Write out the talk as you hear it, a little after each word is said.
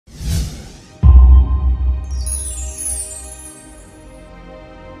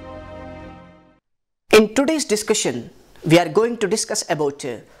In today's discussion, we are going to discuss about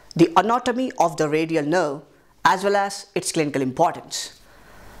the anatomy of the radial nerve as well as its clinical importance.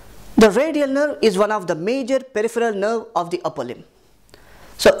 The radial nerve is one of the major peripheral nerve of the upper limb.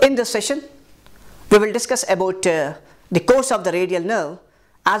 So in this session, we will discuss about the course of the radial nerve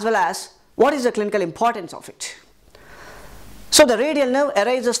as well as what is the clinical importance of it. So the radial nerve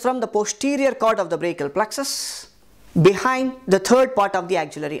arises from the posterior cord of the brachial plexus behind the third part of the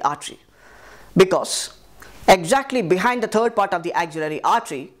axillary artery, because exactly behind the third part of the axillary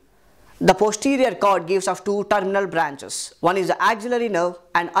artery, the posterior cord gives off two terminal branches. One is the axillary nerve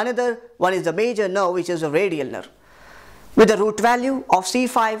and another one is the major nerve, which is the radial nerve, with a root value of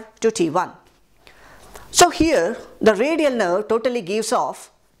C5 to T1. So here the radial nerve totally gives off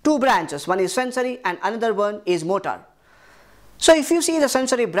two branches, one is sensory and another one is motor. So if you see the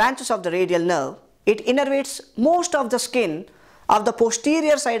sensory branches of the radial nerve, it innervates most of the skin of the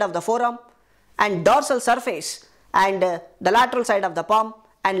posterior side of the forearm and dorsal surface and the lateral side of the palm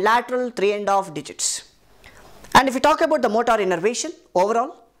and lateral 3½ digits. And if we talk about the motor innervation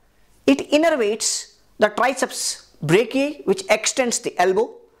overall, it innervates the triceps brachii, which extends the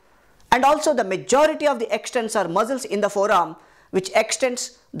elbow, and also the majority of the extensor muscles in the forearm, which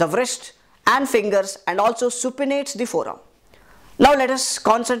extends the wrist and fingers and also supinates the forearm. Now let us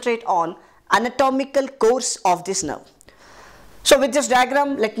concentrate on anatomical course of this nerve. So with this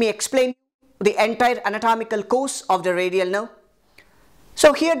diagram, let me explain the entire anatomical course of the radial nerve.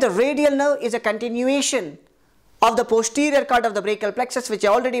 So here the radial nerve is a continuation of the posterior cord of the brachial plexus, which I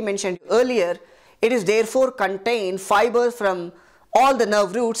already mentioned earlier. It is therefore contain fibers from all the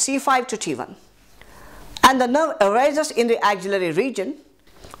nerve roots C5 to T1. And the nerve arises in the axillary region,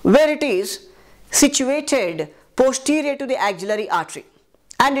 where it is situated posterior to the axillary artery,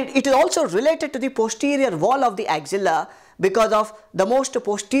 and it is also related to the posterior wall of the axilla because of the most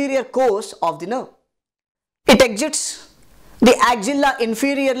posterior course of the nerve. It exits the axilla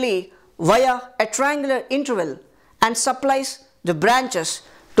inferiorly via a triangular interval and supplies the branches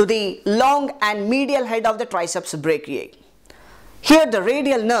to the long and medial head of the triceps brachii. Here the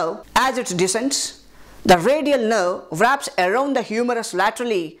radial nerve, as it descends, the radial nerve wraps around the humerus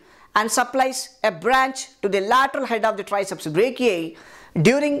laterally and supplies a branch to the lateral head of the triceps brachii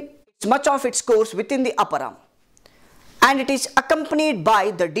during much of its course within the upper arm. And it is accompanied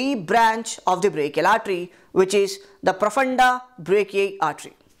by the deep branch of the brachial artery, which is the profunda brachii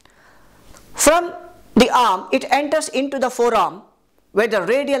artery. From the arm, it enters into the forearm, where the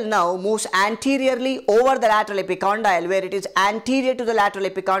radial nerve moves anteriorly over the lateral epicondyle, where it is anterior to the lateral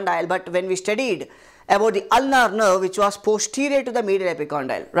epicondyle. But when we studied about the ulnar nerve, which was posterior to the medial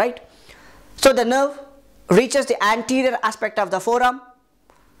epicondyle, right? So the nerve reaches the anterior aspect of the forearm,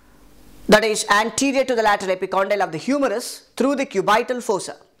 that is anterior to the lateral epicondyle of the humerus through the cubital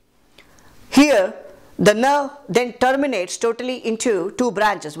fossa. Here the nerve then terminates totally into two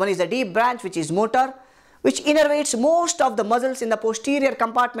branches. One is the deep branch, which is motor, which innervates most of the muscles in the posterior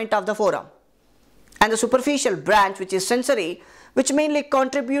compartment of the forearm, and the superficial branch, which is sensory, which mainly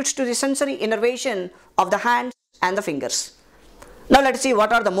contributes to the sensory innervation of the hands and the fingers. Now let us see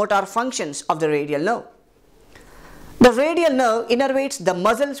what are the motor functions of the radial nerve. The radial nerve innervates the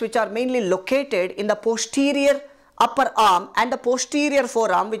muscles which are mainly located in the posterior upper arm and the posterior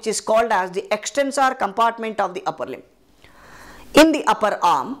forearm, which is called as the extensor compartment of the upper limb. In the upper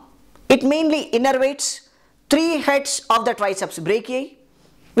arm, it mainly innervates three heads of the triceps brachii,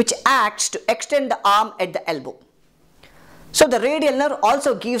 which acts to extend the arm at the elbow. So the radial nerve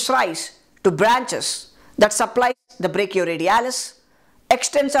also gives rise to branches that supply the brachioradialis,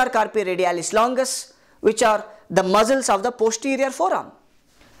 extensor carpi radialis longus, which are the muscles of the posterior forearm.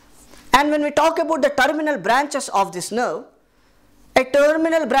 And when we talk about the terminal branches of this nerve, a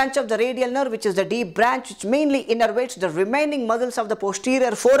terminal branch of the radial nerve, which is the deep branch, which mainly innervates the remaining muscles of the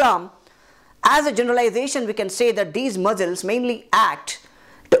posterior forearm. As a generalization, we can say that these muscles mainly act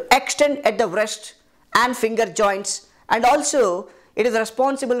to extend at the wrist and finger joints, and also it is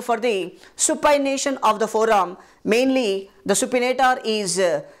responsible for the supination of the forearm. Mainly the supinator is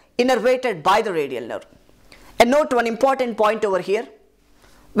innervated by the radial nerve. And note one important point over here.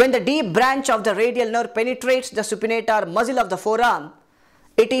 When the deep branch of the radial nerve penetrates the supinator muscle of the forearm,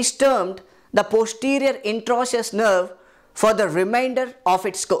 it is termed the posterior interosseous nerve for the remainder of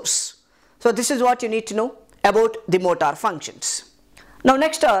its course. So this is what you need to know about the motor functions. Now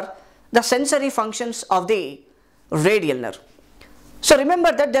next are the sensory functions of the radial nerve. So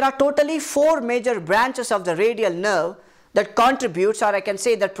remember that there are totally four major branches of the radial nerve that contributes, or I can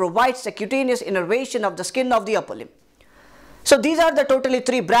say that provides the cutaneous innervation of the skin of the upper limb. So these are the totally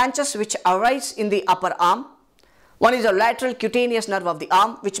three branches which arise in the upper arm. One is the lateral cutaneous nerve of the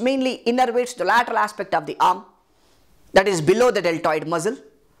arm, which mainly innervates the lateral aspect of the arm, that is below the deltoid muscle.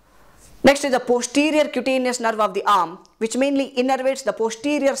 Next is the posterior cutaneous nerve of the arm, which mainly innervates the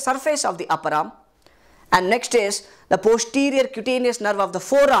posterior surface of the upper arm. And next is the posterior cutaneous nerve of the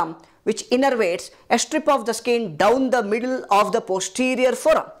forearm, which innervates a strip of the skin down the middle of the posterior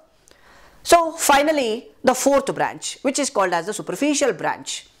forearm. So finally, the fourth branch, which is called as the superficial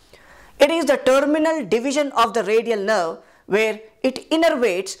branch. It is the terminal division of the radial nerve where it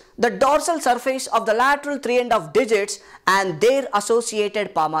innervates the dorsal surface of the lateral 3½ digits and their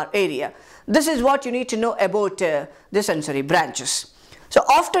associated palmar area. This is what you need to know about the sensory branches. So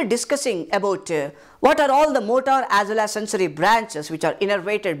after discussing about what are all the motor as well as sensory branches which are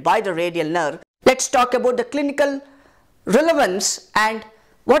innervated by the radial nerve, let's talk about the clinical relevance and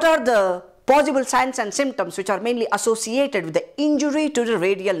what are the possible signs and symptoms which are mainly associated with the injury to the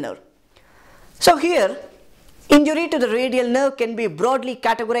radial nerve. So here, injury to the radial nerve can be broadly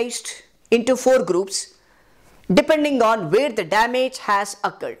categorized into 4 groups depending on where the damage has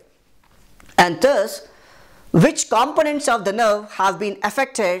occurred, and thus which components of the nerve have been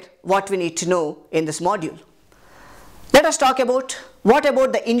affected, what we need to know in this module. Let us talk about what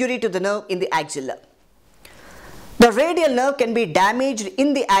about the injury to the nerve in the axilla. The radial nerve can be damaged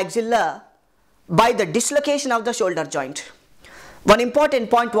in the axilla by the dislocation of the shoulder joint. One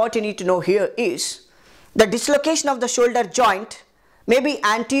important point what you need to know here is the dislocation of the shoulder joint may be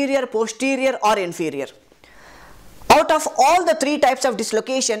anterior, posterior or inferior. Out of all the 3 types of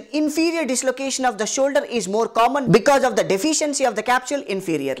dislocation, inferior dislocation of the shoulder is more common because of the deficiency of the capsule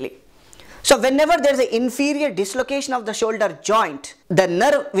inferiorly. So whenever there is an inferior dislocation of the shoulder joint, the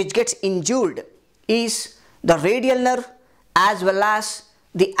nerve which gets injured is the radial nerve as well as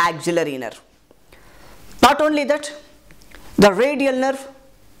the axillary nerve. Not only that, the radial nerve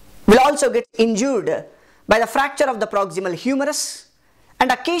will also get injured by the fracture of the proximal humerus,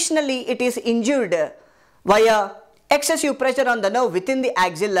 and occasionally it is injured via excessive pressure on the nerve within the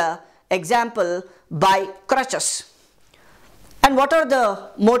axilla, example by crutches. And what are the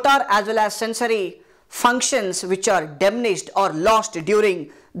motor as well as sensory functions which are diminished or lost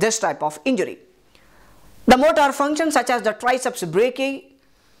during this type of injury? The motor functions such as the triceps brachii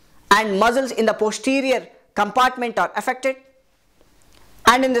and muscles in the posterior compartment are affected,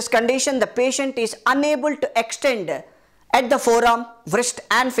 and in this condition the patient is unable to extend at the forearm, wrist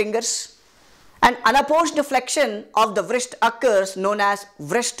and fingers, and unopposed flexion of the wrist occurs known as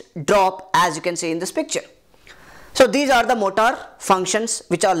wrist drop, as you can see in this picture. So these are the motor functions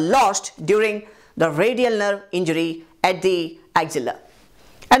which are lost during the radial nerve injury at the axilla.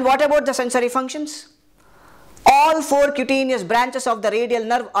 And what about the sensory functions? All 4 cutaneous branches of the radial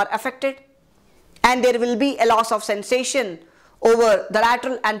nerve are affected, and there will be a loss of sensation over the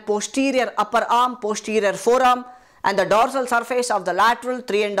lateral and posterior upper arm, posterior forearm and the dorsal surface of the lateral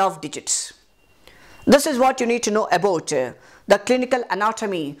 3½ digits. This is what you need to know about the clinical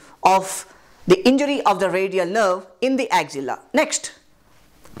anatomy of the injury of the radial nerve in the axilla. Next,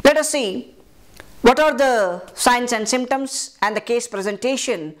 let us see what are the signs and symptoms and the case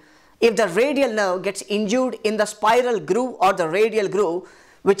presentation if the radial nerve gets injured in the spiral groove or the radial groove,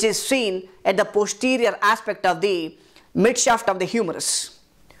 which is seen at the posterior aspect of the midshaft of the humerus.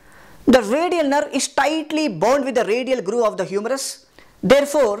 The radial nerve is tightly bound with the radial groove of the humerus.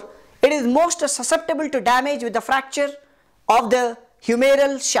 Therefore, it is most susceptible to damage with the fracture of the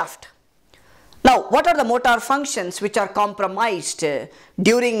humeral shaft. Now, what are the motor functions which are compromised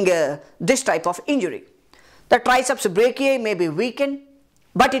during this type of injury? The triceps brachii may be weakened,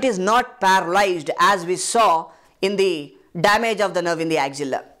 but it is not paralyzed as we saw in the damage of the nerve in the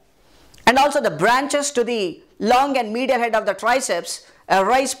axilla. And also the branches to the long and medial head of the triceps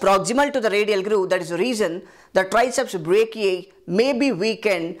arise proximal to the radial groove. That is the reason the triceps brachii may be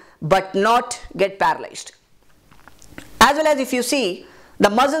weakened but not get paralyzed. As well as if you see, the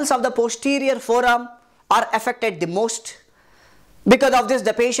muscles of the posterior forearm are affected the most. Because of this,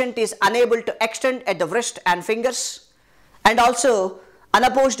 the patient is unable to extend at the wrist and fingers, and also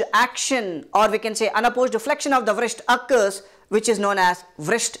unopposed action, or we can say unopposed flexion of the wrist occurs, which is known as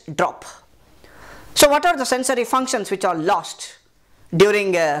wrist drop. So what are the sensory functions which are lost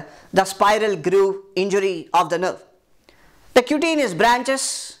during the spiral groove injury of the nerve? The cutaneous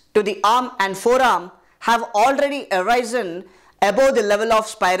branches to the arm and forearm have already arisen above the level of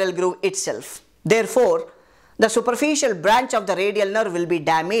spiral groove itself. Therefore, the superficial branch of the radial nerve will be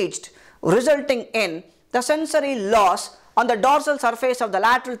damaged, resulting in the sensory loss on the dorsal surface of the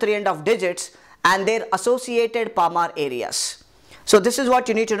lateral 3½ digits and their associated palmar areas. So this is what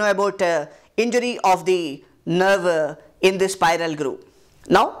you need to know about injury of the nerve in the spiral groove.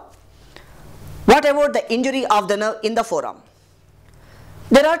 Now, What about the injury of the nerve in the forearm?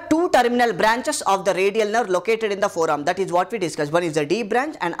 There are two terminal branches of the radial nerve located in the forearm. That is what we discussed. One is the deep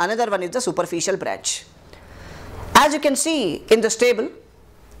branch and another one is the superficial branch. As you can see in this table,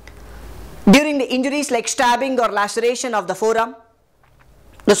 during the injuries like stabbing or laceration of the forearm,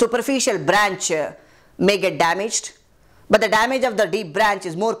 the superficial branch may get damaged, but the damage of the deep branch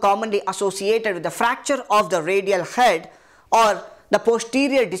is more commonly associated with the fracture of the radial head or the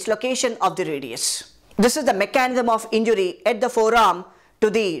posterior dislocation of the radius. This is the mechanism of injury at the forearm to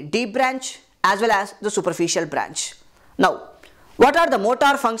the deep branch as well as the superficial branch. Now, what are the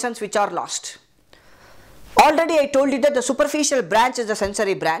motor functions which are lost? Already I told you that the superficial branch is the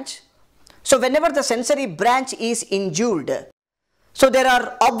sensory branch. So whenever the sensory branch is injured, so there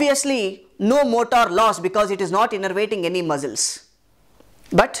are obviously no motor loss because it is not innervating any muscles.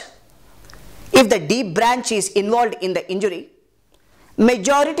 But if the deep branch is involved in the injury,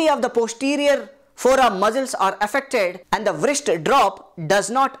 majority of the posterior forearm muscles are affected and the wrist drop does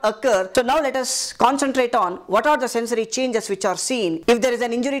not occur. So now let us concentrate on what are the sensory changes which are seen if there is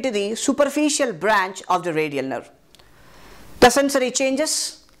an injury to the superficial branch of the radial nerve. The sensory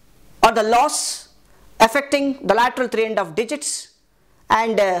changes are the loss affecting the lateral 3 and of digits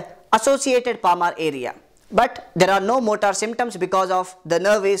and associated palmar area. But there are no motor symptoms because of the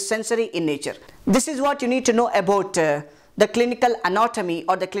nerve is sensory in nature. This is what you need to know about the clinical anatomy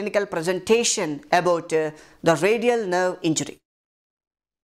or the clinical presentation about the radial nerve injury.